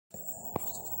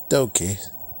Okay.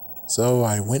 So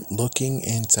I went looking,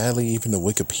 and sadly, even the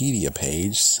Wikipedia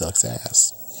page sucks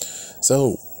ass.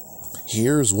 So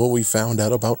here's what we found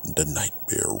out about The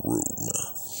Nightmare Room.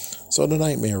 So The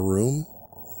Nightmare Room,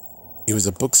 it was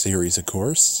a book series, of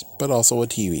course, but also a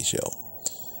TV show.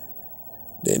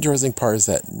 The interesting part is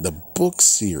that the book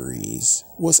series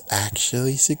was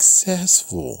actually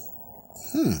successful.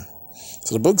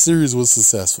 So the book series was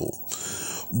successful,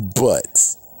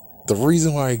 but the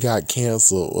reason why it got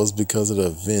canceled was because of the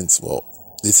events. Well,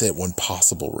 they said one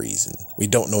possible reason. We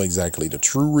don't know exactly the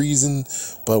true reason,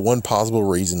 but one possible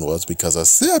reason was because of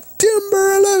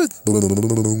September 11th.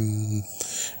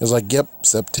 It was like, yep,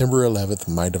 September 11th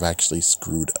might have actually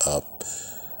screwed up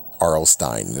R.L.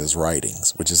 Stine in his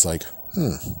writings, which is like,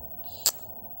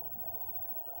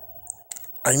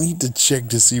 I need to check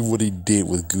to see what he did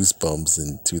with Goosebumps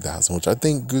in 2000, which I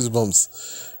think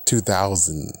Goosebumps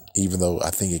 2000, even though I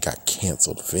think it got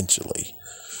canceled eventually.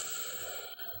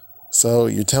 So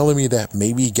you're telling me that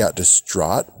maybe he got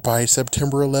distraught by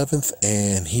September 11th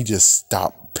and he just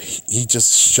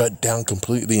shut down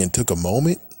completely and took a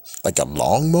moment? Like a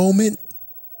long moment?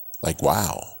 Like,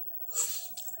 wow.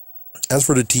 As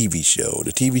for the TV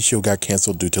show got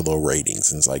canceled due to low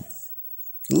ratings. And it's like,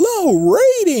 low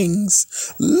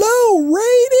ratings? Low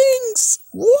ratings?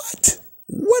 What?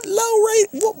 What low rate?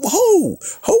 Who?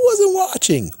 Who wasn't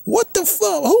watching? What the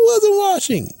fuck? Who wasn't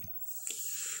watching?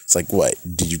 It's like, what?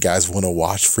 Did you guys want to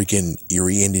watch freaking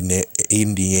Erie,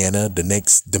 Indiana, The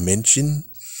Next Dimension?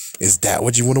 Is that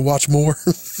what you want to watch more?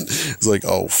 It's like,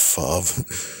 oh, fuck.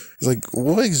 It's like,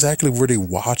 what exactly were they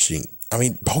watching? I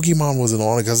mean, Pokemon wasn't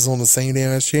on it because it's on the same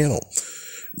damn ass channel.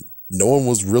 No one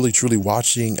was really truly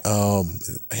watching.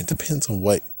 It depends on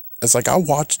what. It's like, I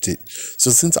watched it.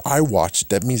 So since I watched,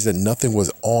 that means that nothing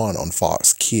was on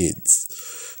Fox Kids.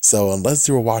 So unless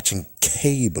they were watching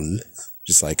cable,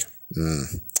 just like,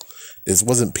 this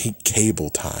wasn't peak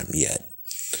cable time yet.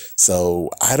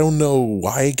 So I don't know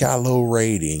why it got low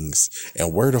ratings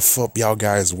and where the fuck y'all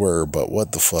guys were, but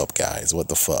what the fuck, guys? What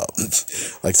the fuck?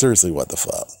 Like, seriously, what the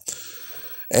fuck?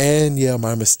 And yeah,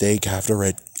 my mistake. I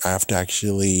have to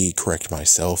actually correct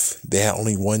myself. They had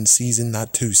only one season,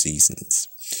 not 2 seasons.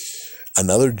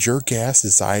 Another jerk ass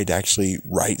decided to actually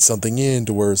write something in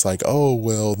to where it's like, oh,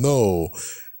 well, no.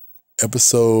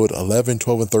 Episode 11,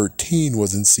 12, and 13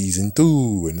 was in season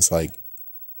 2. And it's like,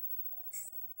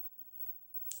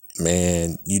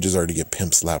 man, you deserve to get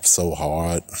pimp slapped so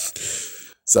hard.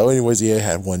 So anyways, yeah, it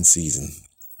had 1 season.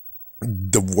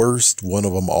 The worst one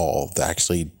of them all to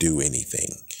actually do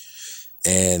anything.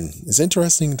 And it's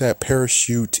interesting that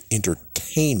Parachute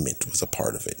Entertainment was a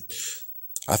part of it.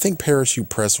 I think Parachute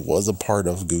Press was a part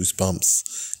of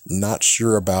Goosebumps. Not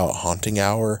sure about Haunting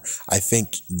Hour. I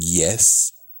think,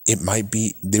 yes, it might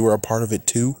be. They were a part of it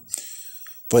too.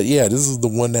 But yeah, this is the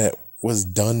one that was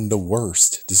done the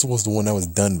worst. This was the one that was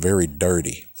done very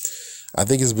dirty. I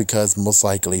think it's because most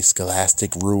likely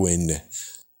Scholastic ruined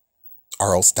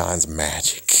R.L. Stine's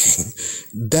magic.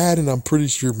 That, and I'm pretty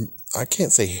sure, I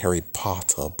can't say Harry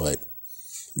Potter, but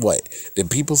what? Did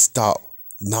people stop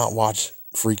not watch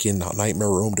freaking Nightmare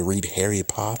Room to read Harry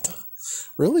Potter?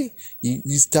 Really?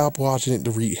 You stop watching it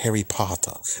to read Harry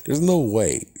Potter? There's no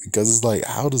way, because it's like,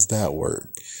 how does that work?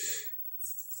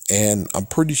 And I'm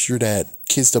pretty sure that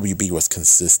Kids WB was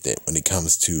consistent when it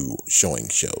comes to showing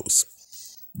shows.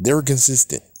 They were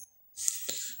consistent.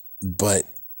 But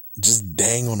just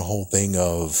dang on the whole thing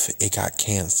of it got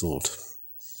canceled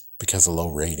because of low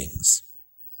ratings.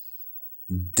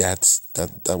 That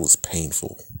was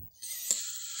painful.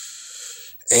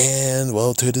 And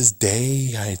well, to this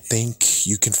day, I think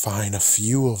you can find a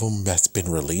few of them that's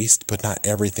been released, but not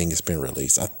everything has been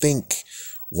released. I think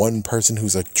one person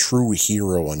who's a true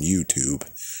hero on YouTube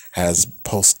has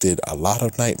posted a lot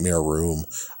of Nightmare Room,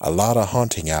 a lot of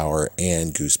Haunting Hour,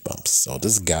 and Goosebumps. So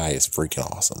this guy is freaking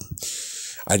awesome.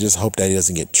 I just hope that he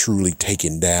doesn't get truly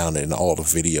taken down and all the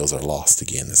videos are lost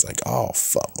again. It's like, oh,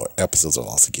 fuck, more episodes are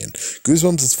lost again.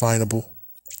 Goosebumps is findable.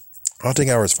 Haunting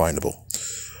Hour is findable.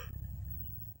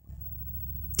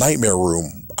 Nightmare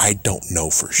Room, I don't know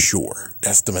for sure.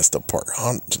 That's the messed up part.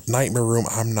 Nightmare Room,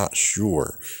 I'm not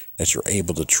sure that you're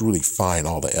able to truly find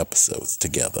all the episodes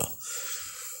together.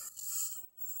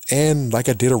 And like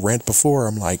I did a rant before,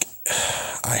 I'm like,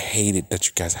 I hate it that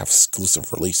you guys have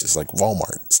exclusive releases like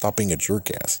Walmart. Stop being a jerk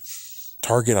ass.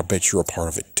 Target, I bet you're a part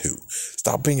of it too.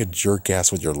 Stop being a jerk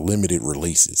ass with your limited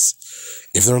releases.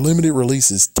 If they're limited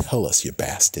releases, tell us, you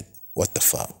bastard. What the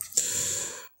fuck?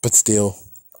 But still,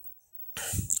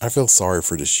 I feel sorry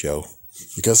for this show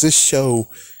because this show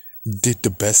did the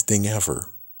best thing ever.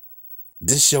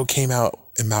 This show came out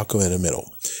in Malcolm in the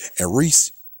Middle, and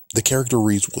Reese The character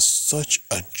Reese was such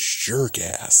a jerk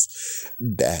ass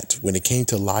that when it came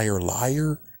to Liar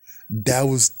Liar, that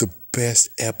was the best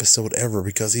episode ever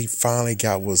because he finally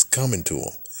got what's coming to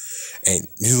him. And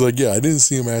he's like, yeah, I didn't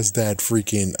see him as that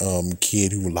freaking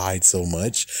kid who lied so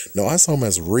much. No, I saw him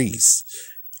as Reese,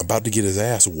 about to get his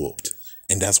ass whooped.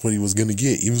 And that's what he was going to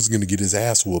get. He was going to get his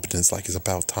ass whooped. And it's like, it's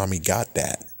about time he got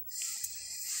that.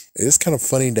 It's kind of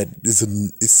funny that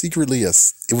it's secretly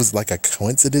it was like a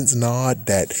coincidence nod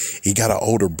that he got an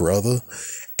older brother.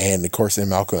 And of course, in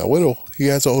Malcolm in the Middle, he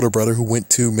has an older brother who went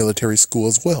to military school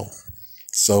as well.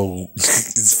 So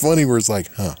it's funny where it's like,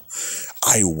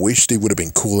 I wish they would have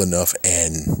been cool enough,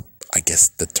 and I guess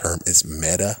the term is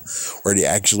meta, where they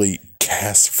actually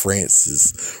cast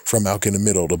Francis from Malcolm in the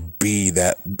Middle to be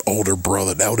that older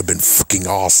brother. That would have been freaking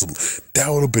awesome. That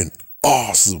would have been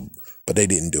awesome. But they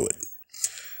didn't do it.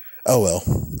 Oh well.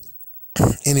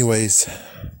 Anyways,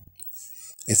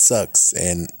 it sucks.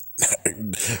 And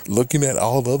looking at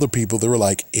all the other people, they were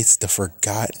like, it's the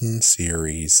forgotten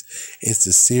series. It's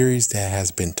the series that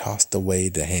has been tossed away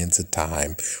to hands of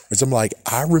time. Which I'm like,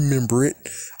 I remember it.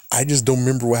 I just don't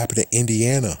remember what happened to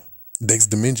Indiana Next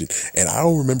Dimension. And I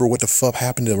don't remember what the fuck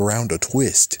happened to Around a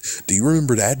Twist. Do you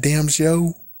remember that damn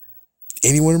show?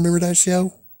 Anyone remember that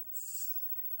show?